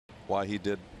why he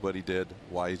did what he did,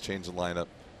 why he changed the lineup,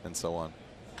 and so on.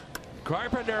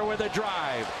 Carpenter with a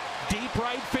drive, deep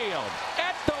right field,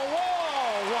 at the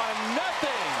wall, 1-0.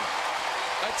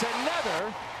 That's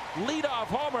another leadoff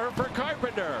homer for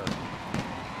Carpenter.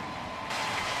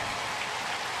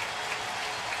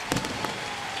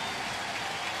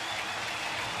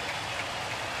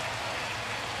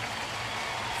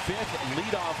 Fifth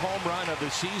leadoff home run of the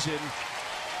season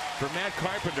for Matt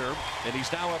Carpenter, and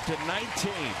he's now up to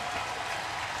 19.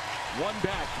 One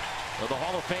back of the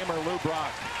Hall of Famer Lou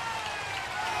Brock.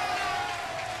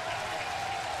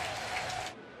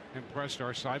 Impressed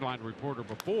our sideline reporter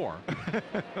before.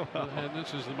 And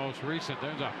this is the most recent.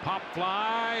 There's a pop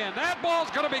fly, and that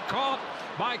ball's going to be caught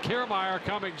by Kiermaier,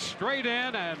 coming straight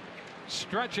in and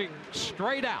stretching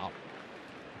straight out,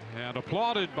 and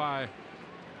applauded by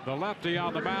the lefty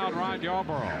on the mound, Ryan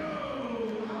Yarborough.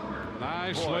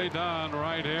 Nicely done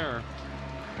right here.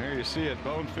 There you see it,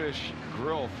 Bonefish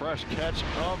Grill, fresh catch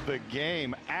of the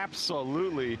game.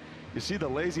 Absolutely. You see the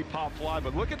lazy pop fly,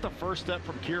 but look at the first step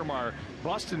from Kiermaier,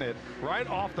 busting it right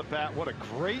off the bat. What a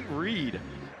great read.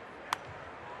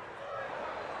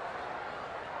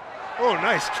 Oh,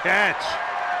 nice catch.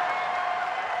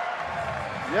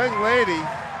 Young lady.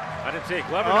 I didn't see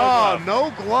glove or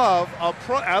no glove. glove. No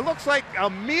glove. It looks like a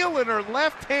meal in her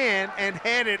left hand and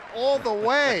had it all the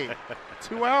way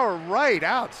to our right.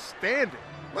 Outstanding.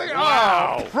 Look at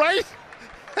wow. Oh, right?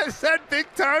 Is that big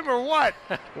time or what?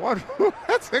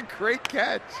 That's a great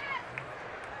catch.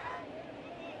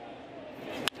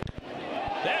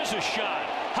 There's a shot.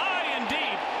 High and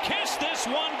deep. Kiss this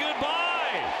one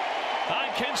goodbye. On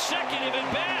consecutive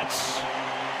at-bats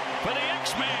for the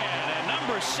X-Man and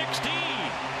number 16.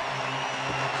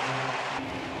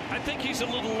 I think he's a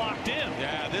little locked in.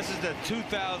 Yeah, this is the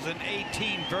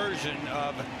 2018 version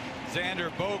of Xander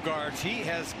Bogaerts. He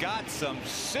has got some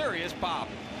serious pop.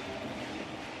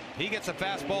 He gets a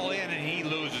fastball in and he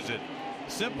loses it.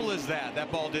 Simple as that.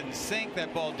 That ball didn't sink.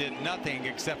 That ball did nothing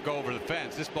except go over the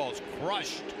fence. This ball's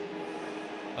crushed.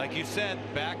 Like you said,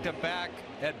 back-to-back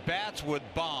at bats with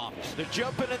bombs. They're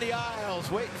jumping in the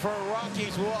aisles, waiting for a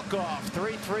Rockies walk-off.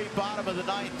 3-3 bottom of the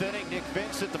ninth inning. Nick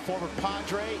Vincent, the former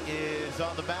Padre, is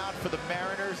on the mound for the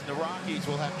Mariners, and the Rockies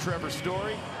will have Trevor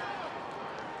Story.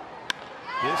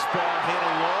 This ball hit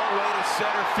a long way to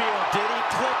center field. Did he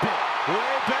clip it?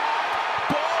 Way back.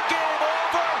 Ball game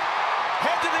over.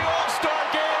 Head to the All-Star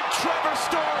game. Trevor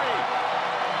Story.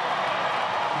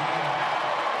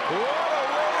 What a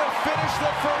way to finish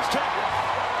the first half.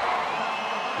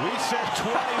 We said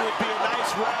 20 would be a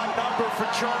nice round number for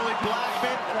Charlie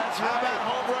Blackmon. That's right. How about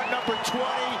home run number 20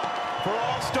 for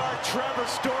All-Star Trevor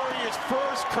Story, his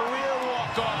first career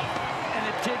walk-off. And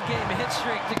a 10-game hit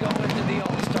streak to go into the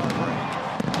All-Star break.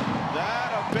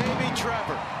 That a baby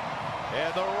Trevor.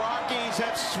 And the Rockies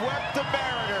have swept the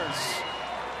Mariners.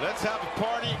 Let's have a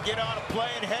party and get on a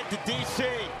plane and head to D.C.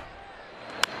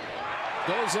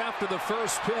 Goes after the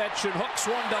first pitch and hooks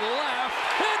one to left.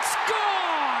 It's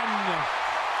gone!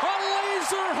 A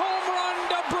laser home run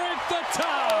to break the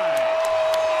tie.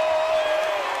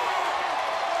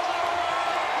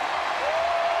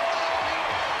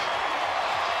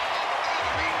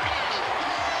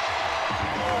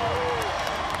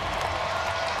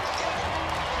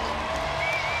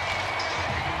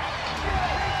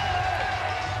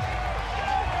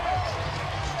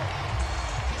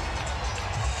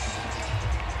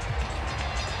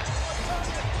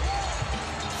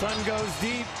 Sun goes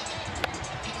deep.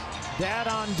 Dad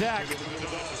on deck.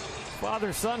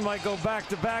 Father-son might go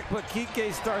back-to-back, but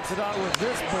Kike starts it out with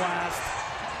this blast.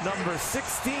 Number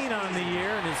 16 on the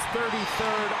year, and his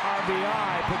 33rd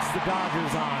RBI puts the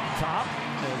Dodgers on top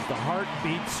as the heart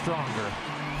beats stronger.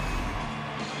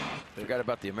 Forgot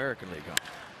about the American League.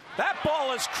 That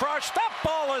ball is crushed. That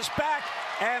ball is back.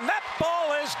 And that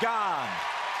ball is gone.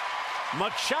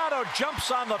 Machado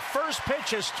jumps on the first pitch,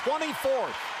 his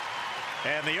 24th.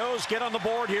 And the O's get on the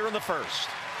board here in the first.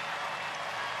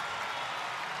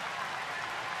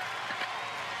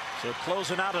 So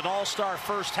closing out an all-star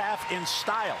first half in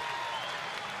style.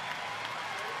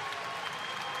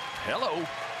 Hello.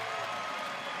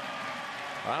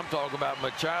 I'm talking about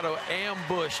Machado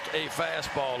ambushed a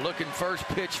fastball, looking first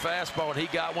pitch fastball, and he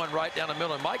got one right down the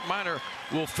middle. And Mike Minor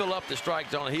will fill up the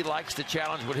strike zone. He likes to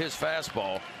challenge with his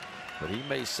fastball, but he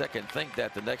may second think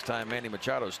that the next time Manny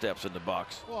Machado steps in the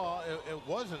box. Well, it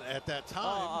wasn't at that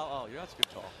time. Oh, that's a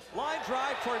good call. Line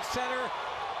drive towards center.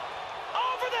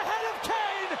 Over the head of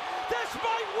Kane. This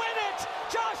might win it.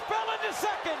 Josh Bell into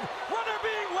second. Runner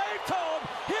being waved home.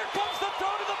 Here comes the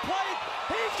throw to the plate.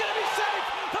 He's going to be safe.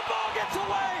 The ball gets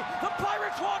away. The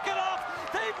Pirates walk it off.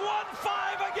 They've won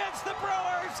 5 against the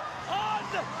Brewers.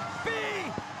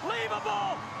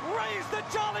 Incredible! Raise the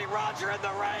Jolly Roger in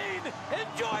the rain.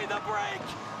 Enjoy the break.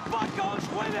 Buccos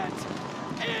win it.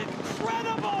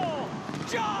 Incredible!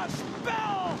 Josh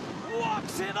Bell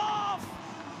walks it off.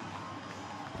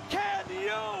 Can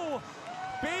you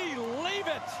believe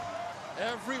it?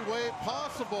 Every way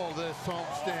possible this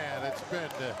homestand. It's been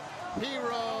the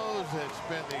heroes, it's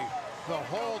been the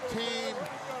whole team.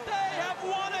 They have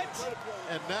won it.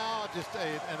 And now just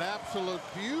an absolute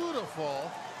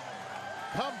beautiful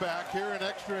comeback here in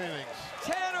extra innings.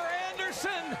 Tanner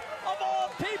Anderson, of all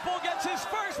people, gets his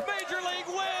first Major League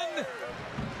win.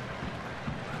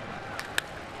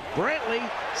 Brantley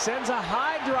sends a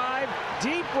high drive,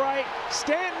 deep right,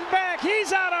 Stanton back,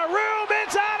 he's out of room,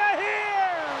 it's out of here!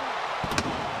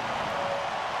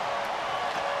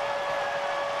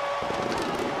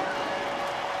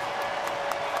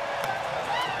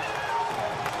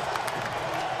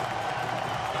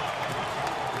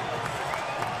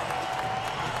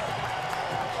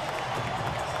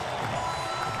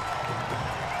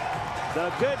 The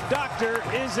good doctor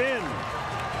is in.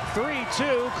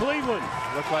 3-2 Cleveland.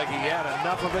 Looked like he had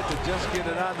enough of it to just get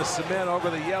it on the cement over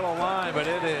the yellow line, but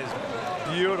it is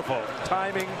beautiful.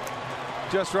 Timing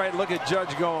just right. Look at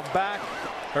Judge going back,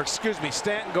 or excuse me,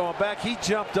 Stanton going back. He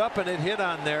jumped up and it hit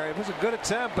on there. It was a good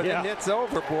attempt, but it hits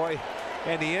over, boy.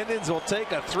 And the Indians will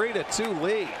take a 3-2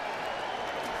 lead.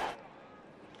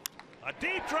 A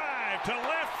deep drive to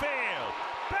left field.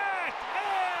 Back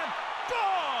and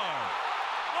gone.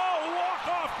 A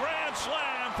walk-off grand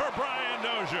slam for Brian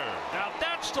Dozier. Now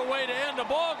that's the way to end a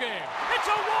ball game. It's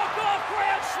a walk-off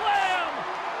grand slam.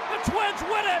 The Twins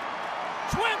win it.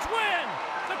 Twins win.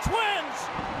 The Twins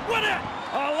win it.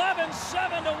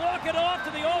 11-7 to walk it off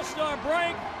to the All-Star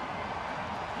break.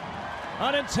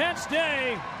 An intense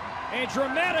day, a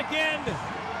dramatic end,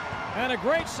 and a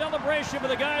great celebration for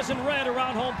the guys in red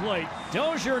around home plate.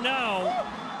 Dozier now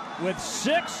with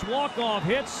 6 walk-off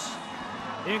hits,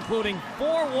 including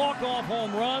 4 walk-off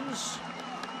home runs.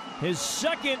 His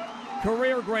second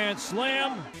career grand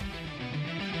slam.